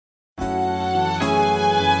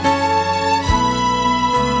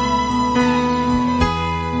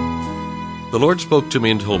Lord spoke to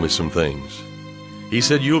me and told me some things. He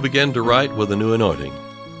said, you'll begin to write with a new anointing.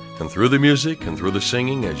 And through the music and through the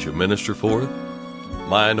singing as you minister forth,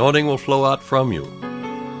 my anointing will flow out from you.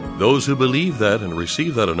 Those who believe that and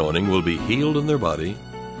receive that anointing will be healed in their body.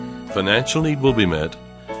 Financial need will be met.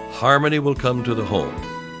 Harmony will come to the home.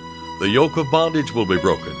 The yoke of bondage will be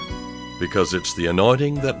broken, because it's the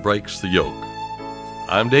anointing that breaks the yoke.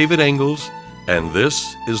 I'm David Engels, and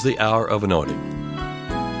this is the Hour of Anointing.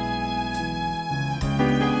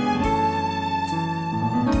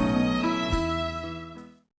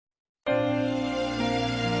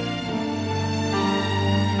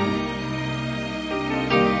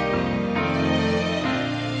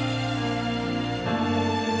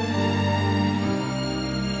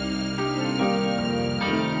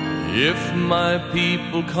 If my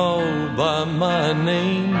people called by my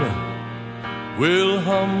name will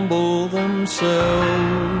humble themselves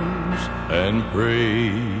and pray,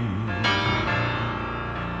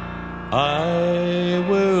 I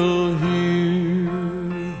will hear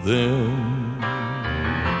them,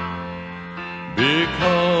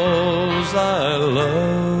 because I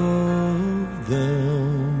love them.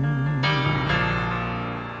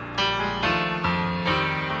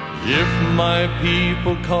 If my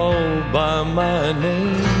people called by my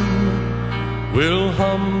name will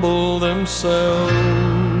humble themselves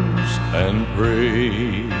and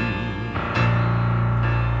pray,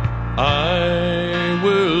 I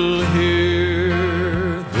will hear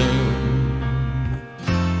them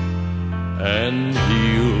and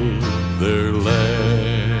heal their land.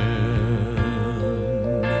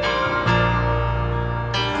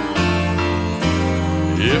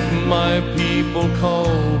 If my people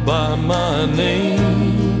called by my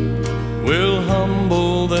name will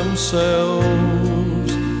humble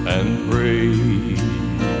themselves and pray,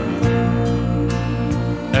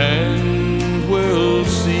 and will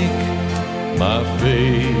seek my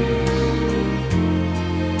face,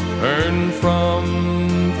 turn from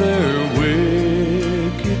their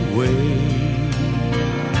wicked way.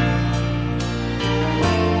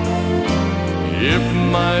 If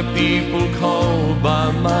my people called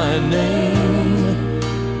by my name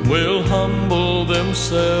will humble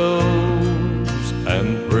themselves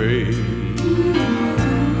and pray,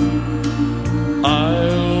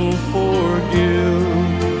 I'll forgive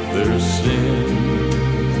their sin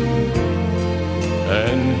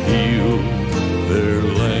and heal their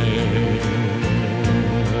land.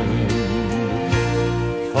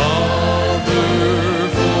 Father,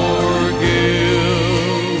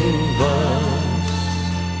 forgive us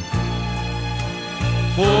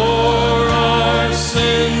for our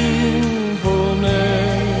sinfulness.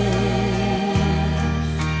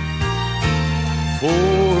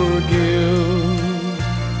 Forgive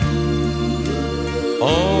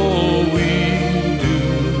all we do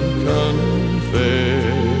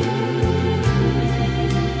confess.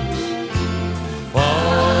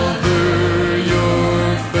 Father,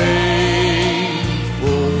 you're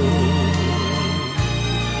faithful,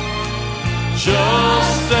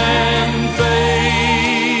 just and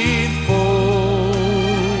faithful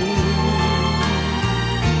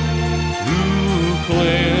to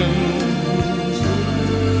cleanse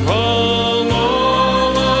from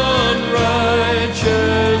all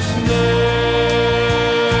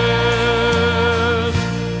unrighteousness.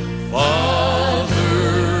 Father,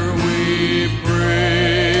 we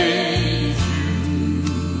praise you.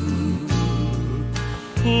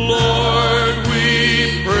 Lord, we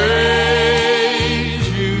praise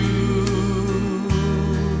you.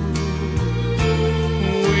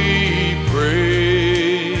 We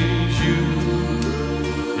praise you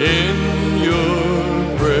in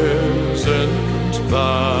your presence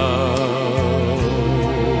bow.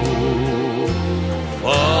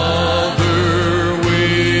 Father, we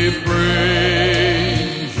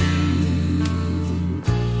praise you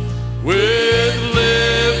with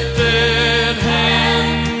lifted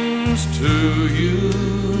hands to you.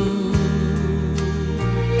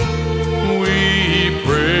 We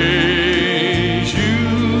praise you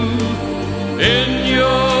in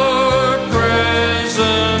your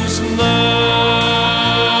presence now.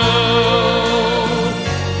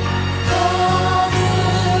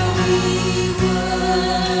 Father, we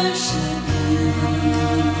worship you.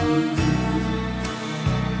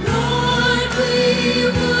 Lord, we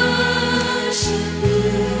worship you.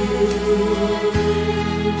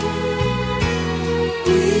 We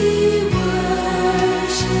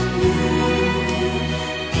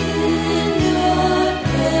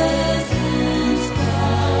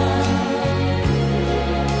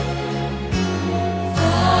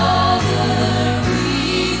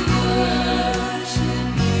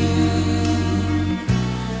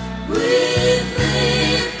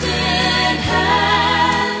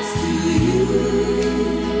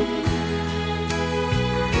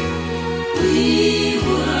We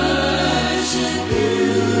worship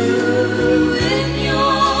you in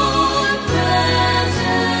your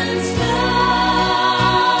presence now.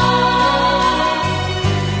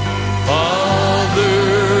 Father,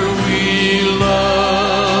 we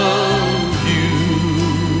love you.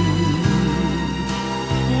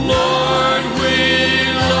 Lord, we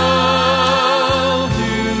love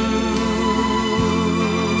you.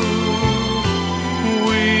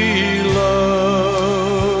 We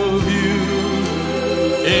love you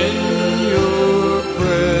in your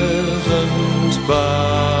presence bow.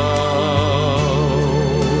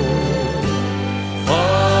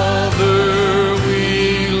 Father, we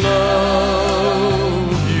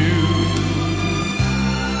love you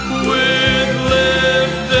with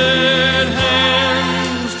lifted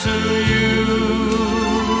hands to you.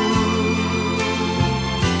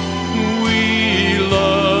 We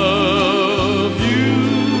love you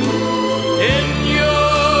in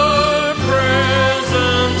your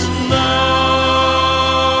presence now.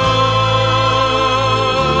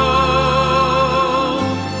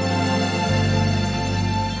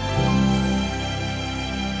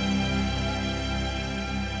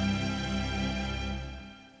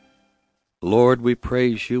 Lord, we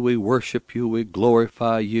praise you, we worship you, we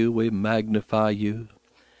glorify you, we magnify you.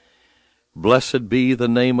 Blessed be the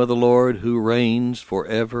name of the Lord who reigns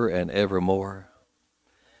forever and evermore.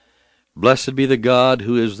 Blessed be the God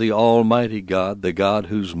who is the Almighty God, the God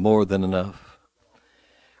who's more than enough.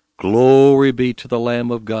 Glory be to the Lamb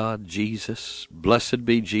of God, Jesus. Blessed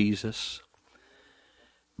be Jesus.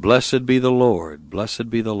 Blessed be the Lord. Blessed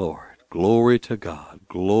be the Lord. Glory to God.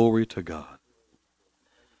 Glory to God.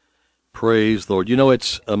 Praise the Lord. You know,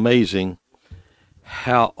 it's amazing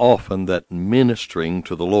how often that ministering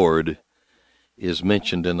to the Lord is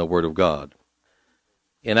mentioned in the Word of God.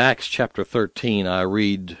 In Acts chapter 13, I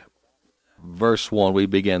read verse 1. We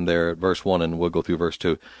begin there at verse 1, and we'll go through verse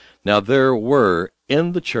 2. Now there were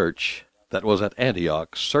in the church that was at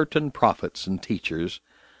Antioch certain prophets and teachers,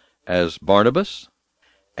 as Barnabas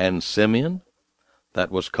and Simeon,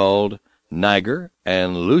 that was called Niger,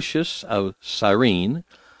 and Lucius of Cyrene,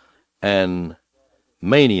 and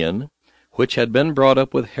Manaen, which had been brought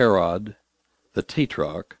up with Herod the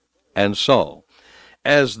Tetrarch, and Saul.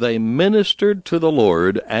 As they ministered to the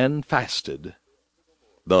Lord and fasted,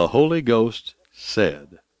 the Holy Ghost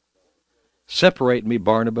said, Separate me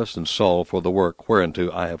Barnabas and Saul for the work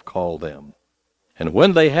whereunto I have called them. And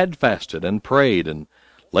when they had fasted and prayed and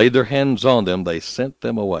laid their hands on them, they sent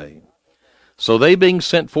them away. So they, being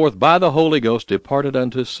sent forth by the Holy Ghost, departed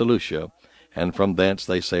unto Seleucia, and from thence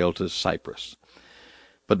they sailed to Cyprus.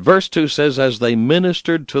 But verse 2 says, As they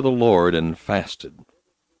ministered to the Lord and fasted.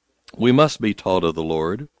 We must be taught of the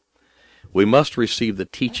Lord. We must receive the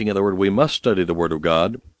teaching of the Word. We must study the Word of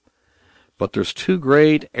God. But there's two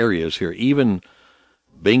great areas here, even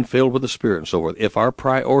being filled with the Spirit and so forth. If our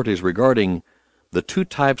priorities regarding the two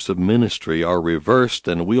types of ministry are reversed,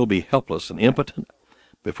 then we'll be helpless and impotent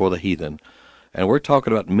before the heathen. And we're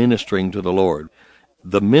talking about ministering to the Lord.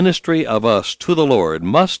 The ministry of us to the Lord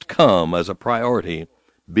must come as a priority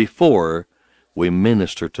before we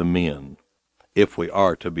minister to men, if we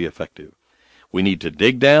are to be effective. We need to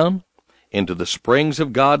dig down into the springs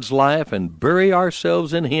of God's life and bury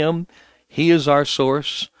ourselves in Him. He is our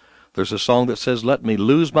source. There's a song that says, Let me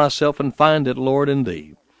lose myself and find it, Lord, in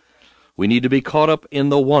Thee. We need to be caught up in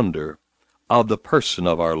the wonder of the person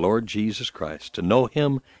of our Lord Jesus Christ, to know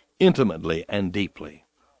Him intimately and deeply.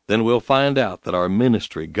 Then we'll find out that our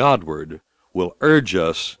ministry, Godward, will urge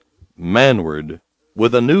us manward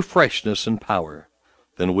with a new freshness and power.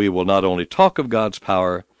 Then we will not only talk of God's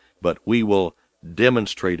power, but we will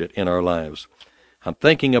demonstrate it in our lives. I'm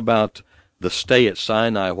thinking about the stay at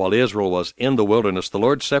Sinai while Israel was in the wilderness. The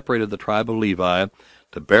Lord separated the tribe of Levi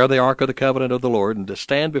to bear the ark of the covenant of the Lord and to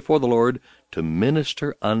stand before the Lord to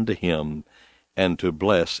minister unto Him and to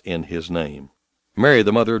bless in His name. Mary,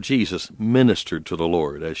 the mother of Jesus, ministered to the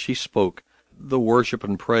Lord as she spoke the worship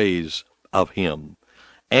and praise of Him.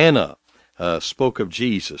 Anna spoke of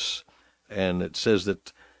Jesus, and it says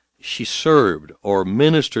that she served or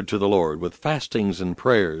ministered to the Lord with fastings and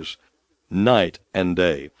prayers night and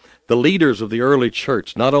day. The leaders of the early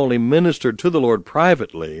church not only ministered to the Lord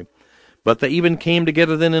privately, but they even came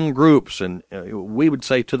together then in groups, and we would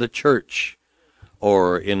say to the church,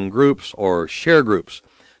 or in groups or share groups,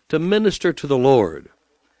 to minister to the Lord.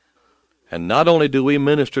 And not only do we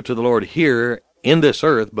minister to the Lord here in this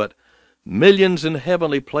earth, but millions in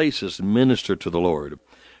heavenly places minister to the Lord.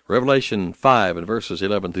 Revelation 5 and verses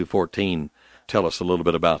 11 through 14 tell us a little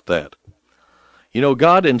bit about that. You know,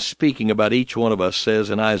 God, in speaking about each one of us, says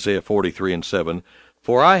in Isaiah 43 and 7,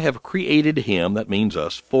 For I have created him, that means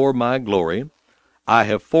us, for my glory. I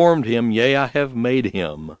have formed him, yea, I have made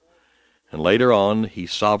him. And later on, he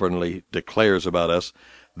sovereignly declares about us,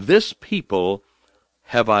 this people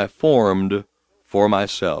have I formed for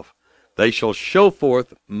myself. They shall show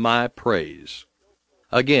forth my praise.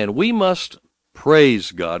 Again, we must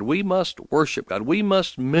praise God. We must worship God. We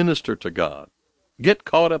must minister to God. Get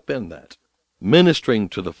caught up in that. Ministering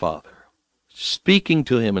to the Father. Speaking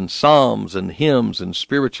to him in psalms and hymns and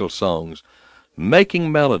spiritual songs.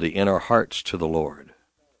 Making melody in our hearts to the Lord.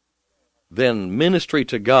 Then ministry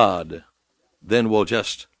to God then will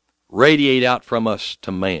just radiate out from us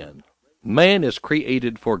to man. Man is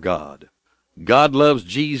created for God. God loves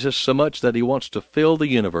Jesus so much that he wants to fill the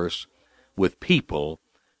universe with people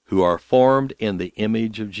who are formed in the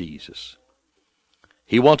image of Jesus.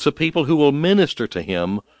 He wants a people who will minister to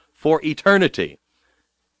him for eternity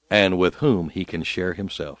and with whom he can share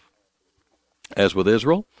himself. As with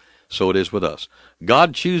Israel, so it is with us.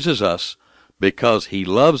 God chooses us because he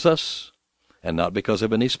loves us and not because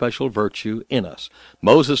of any special virtue in us.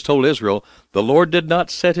 Moses told Israel, the Lord did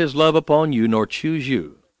not set his love upon you nor choose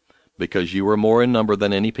you because you were more in number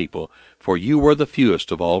than any people, for you were the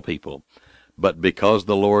fewest of all people, but because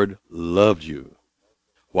the Lord loved you.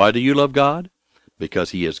 Why do you love God?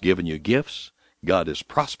 Because he has given you gifts. God has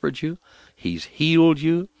prospered you. He's healed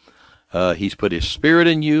you. He's put his Spirit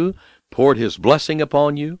in you, poured his blessing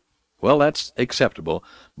upon you. Well, that's acceptable,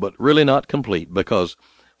 but really not complete, because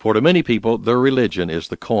for to many people, their religion is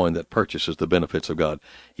the coin that purchases the benefits of God.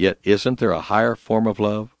 Yet isn't there a higher form of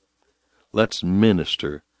love? Let's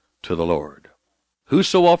minister to the Lord.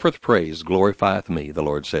 Whoso offereth praise glorifieth me, the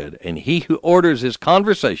Lord said, and he who orders his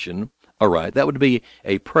conversation aright, that would be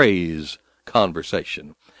a praise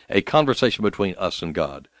conversation, a conversation between us and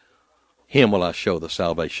God. Him will I show the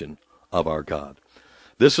salvation of our God.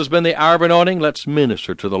 This has been the Hour of Anointing. Let's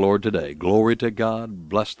minister to the Lord today. Glory to God.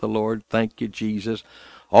 Bless the Lord. Thank you, Jesus.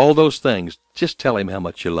 All those things. Just tell him how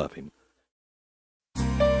much you love him.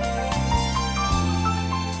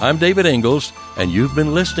 I'm David Ingalls, and you've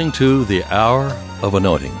been listening to the Hour of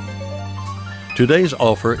Anointing. Today's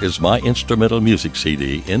offer is my instrumental music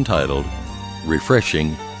CD entitled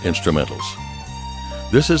Refreshing Instrumentals.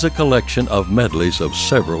 This is a collection of medleys of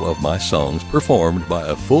several of my songs performed by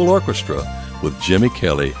a full orchestra with Jimmy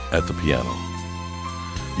Kelly at the piano.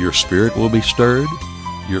 Your spirit will be stirred,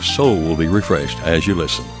 your soul will be refreshed as you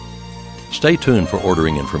listen. Stay tuned for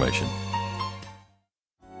ordering information.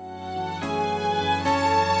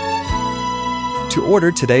 To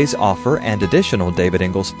order today's offer and additional David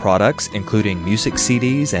Ingalls products, including music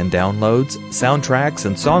CDs and downloads, soundtracks,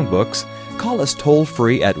 and songbooks, call us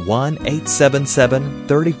toll-free at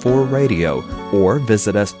 1-877-34-RADIO or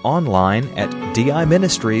visit us online at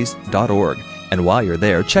diministries.org. And while you're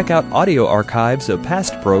there, check out audio archives of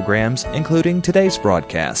past programs, including today's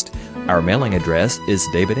broadcast. Our mailing address is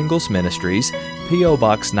David Ingalls Ministries, P.O.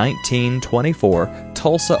 Box 1924,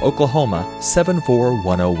 Tulsa, Oklahoma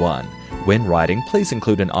 74101. When writing, please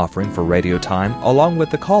include an offering for radio time along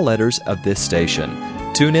with the call letters of this station.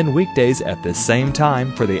 Tune in weekdays at this same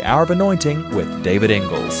time for the Hour of Anointing with David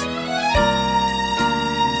Ingalls.